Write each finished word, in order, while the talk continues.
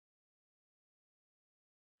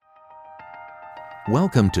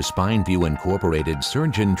Welcome to SpineView Incorporated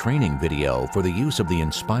Surgeon Training video for the use of the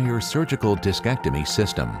enspire surgical discectomy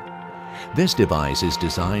system. This device is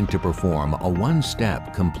designed to perform a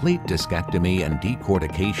one-step complete discectomy and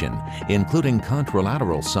decortication, including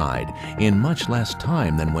contralateral side, in much less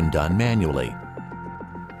time than when done manually.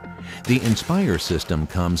 The enspire system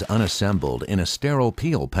comes unassembled in a sterile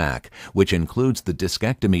peel pack, which includes the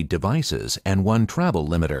discectomy devices and one travel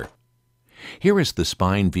limiter. Here is the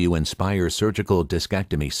SpineView enspire surgical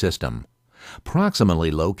discectomy system.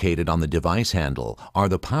 Proximally located on the device handle are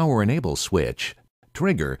the power enable switch,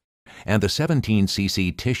 trigger, and the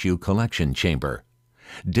 17cc tissue collection chamber.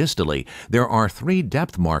 Distally, there are 3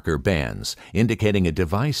 depth marker bands indicating a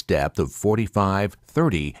device depth of 45,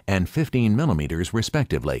 30, and 15 millimeters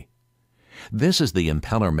respectively. This is the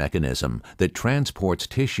impeller mechanism that transports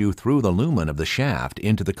tissue through the lumen of the shaft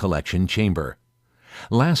into the collection chamber.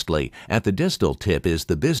 Lastly, at the distal tip is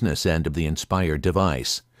the business end of the enspire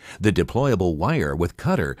device, the deployable wire with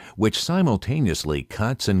cutter which simultaneously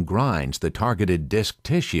cuts and grinds the targeted disc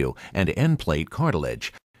tissue and end plate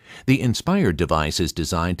cartilage. The enspire device is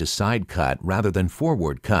designed to side cut rather than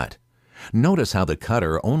forward cut. Notice how the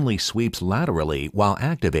cutter only sweeps laterally while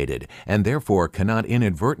activated and therefore cannot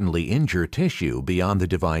inadvertently injure tissue beyond the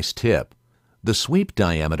device tip. The sweep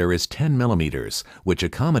diameter is 10 millimeters, which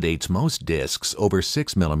accommodates most discs over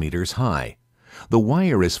 6 millimeters high. The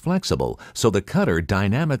wire is flexible, so the cutter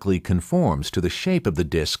dynamically conforms to the shape of the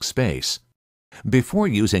disc space. Before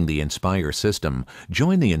using the enspire system,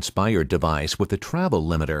 join the enspire device with the travel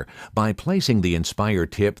limiter by placing the enspire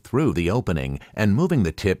tip through the opening and moving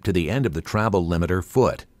the tip to the end of the travel limiter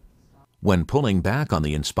foot. When pulling back on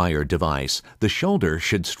the enspire device, the shoulder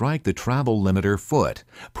should strike the travel limiter foot,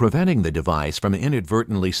 preventing the device from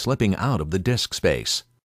inadvertently slipping out of the disc space.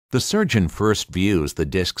 The surgeon first views the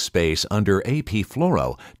disc space under AP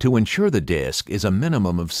fluoro to ensure the disc is a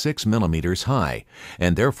minimum of 6 millimeters high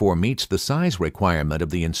and therefore meets the size requirement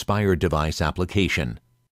of the enspire device application.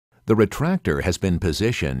 The retractor has been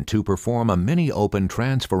positioned to perform a mini-open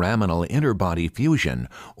transforaminal interbody fusion,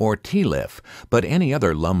 or TLIF, but any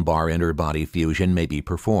other lumbar interbody fusion may be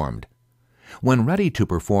performed. When ready to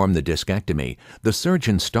perform the discectomy, the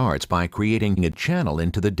surgeon starts by creating a channel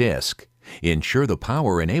into the disc. Ensure the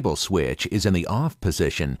power enable switch is in the off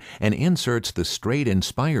position and inserts the straight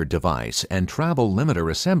enspire device and travel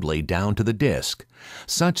limiter assembly down to the disc,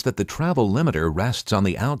 such that the travel limiter rests on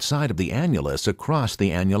the outside of the annulus across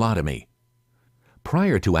the annulotomy.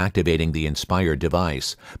 Prior to activating the enspire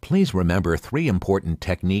device, please remember 3 important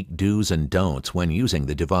technique do's and don'ts when using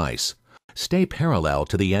the device. Stay parallel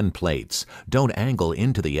to the end plates. Don't angle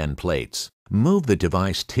into the end plates. Move the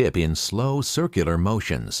device tip in slow circular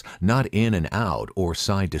motions, not in and out or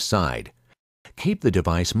side to side. Keep the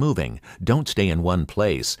device moving. Don't stay in one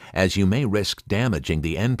place, as you may risk damaging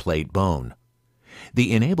the end plate bone.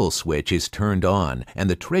 The enable switch is turned on and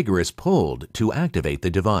the trigger is pulled to activate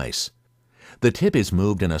the device. The tip is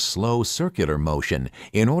moved in a slow circular motion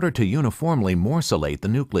in order to uniformly morcellate the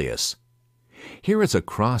nucleus. Here is a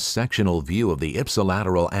cross-sectional view of the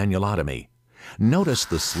ipsilateral annulotomy. Notice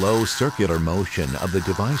the slow circular motion of the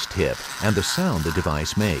device tip and the sound the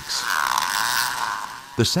device makes.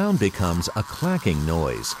 The sound becomes a clacking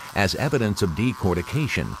noise as evidence of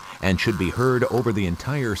decortication and should be heard over the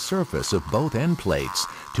entire surface of both end plates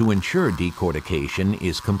to ensure decortication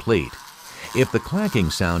is complete. If the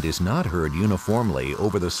clacking sound is not heard uniformly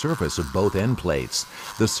over the surface of both end plates,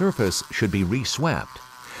 the surface should be reswept.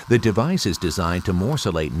 The device is designed to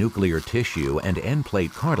morcellate nuclear tissue and end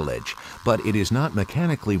plate cartilage, but it is not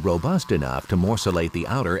mechanically robust enough to morcellate the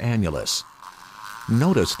outer annulus.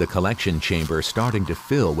 Notice the collection chamber starting to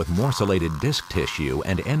fill with morcellated disc tissue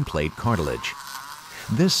and end plate cartilage.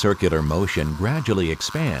 This circular motion gradually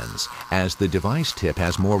expands as the device tip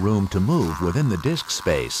has more room to move within the disc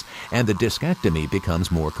space and the discectomy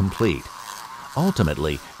becomes more complete.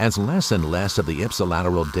 Ultimately, as less and less of the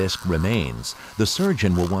ipsilateral disc remains, the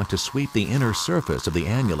surgeon will want to sweep the inner surface of the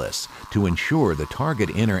annulus to ensure the target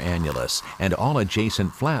inner annulus and all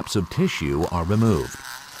adjacent flaps of tissue are removed.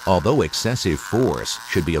 Although excessive force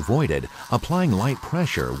should be avoided, applying light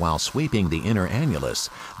pressure while sweeping the inner annulus,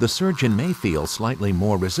 the surgeon may feel slightly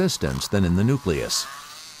more resistance than in the nucleus.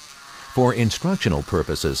 For instructional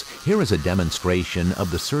purposes, here is a demonstration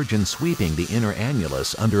of the surgeon sweeping the inner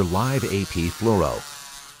annulus under live AP fluoro.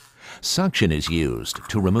 Suction is used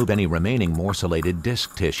to remove any remaining morcellated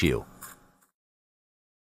disc tissue.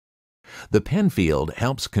 The pen field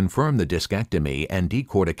helps confirm the discectomy and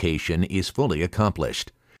decortication is fully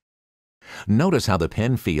accomplished. Notice how the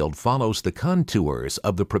pen field follows the contours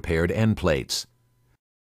of the prepared end plates.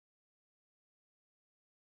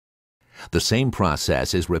 The same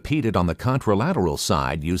process is repeated on the contralateral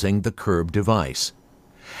side using the curb device.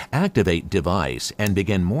 Activate device and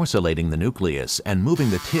begin morcellating the nucleus and moving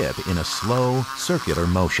the tip in a slow, circular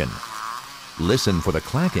motion. Listen for the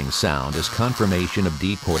clacking sound as confirmation of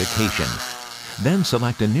decortication. Then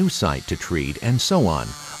select a new site to treat and so on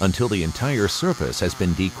until the entire surface has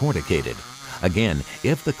been decorticated. Again,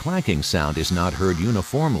 if the clacking sound is not heard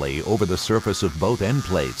uniformly over the surface of both end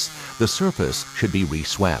plates, the surface should be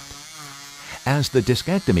reswept. As the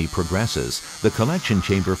discectomy progresses, the collection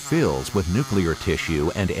chamber fills with nuclear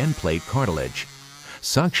tissue and end plate cartilage.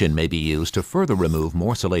 Suction may be used to further remove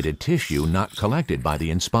morcellated tissue not collected by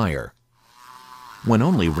the enspire. When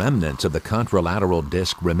only remnants of the contralateral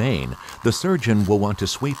disc remain, the surgeon will want to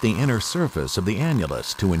sweep the inner surface of the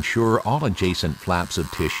annulus to ensure all adjacent flaps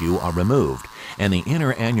of tissue are removed and the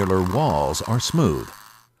inner annular walls are smooth.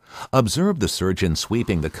 Observe the surgeon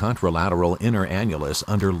sweeping the contralateral inner annulus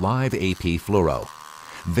under live AP fluoro.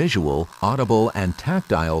 Visual, audible, and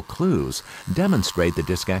tactile clues demonstrate the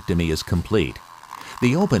discectomy is complete.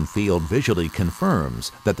 The open field visually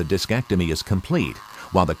confirms that the discectomy is complete,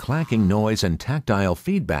 while the clacking noise and tactile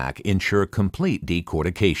feedback ensure complete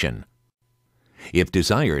decortication. If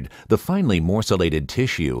desired, the finely morcellated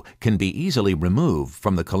tissue can be easily removed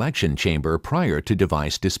from the collection chamber prior to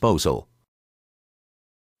device disposal.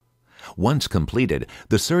 Once completed,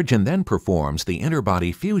 the surgeon then performs the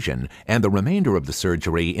interbody fusion and the remainder of the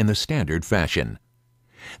surgery in the standard fashion.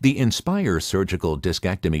 The enspire surgical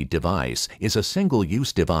discectomy device is a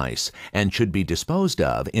single-use device and should be disposed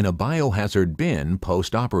of in a biohazard bin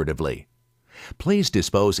post-operatively. Please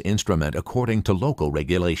dispose instrument according to local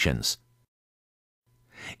regulations.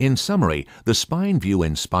 In summary, the SpineView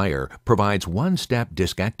Enspire provides one-step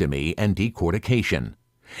discectomy and decortication.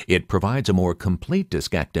 It provides a more complete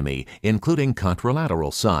discectomy, including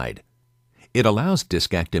contralateral side. It allows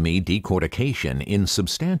discectomy decortication in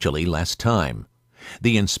substantially less time.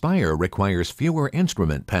 The enspire requires fewer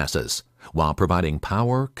instrument passes, while providing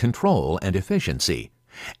power, control, and efficiency,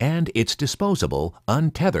 and it's disposable,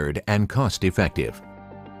 untethered, and cost-effective.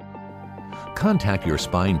 Contact your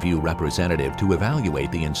SpineView representative to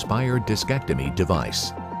evaluate the enspire discectomy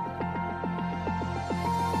device.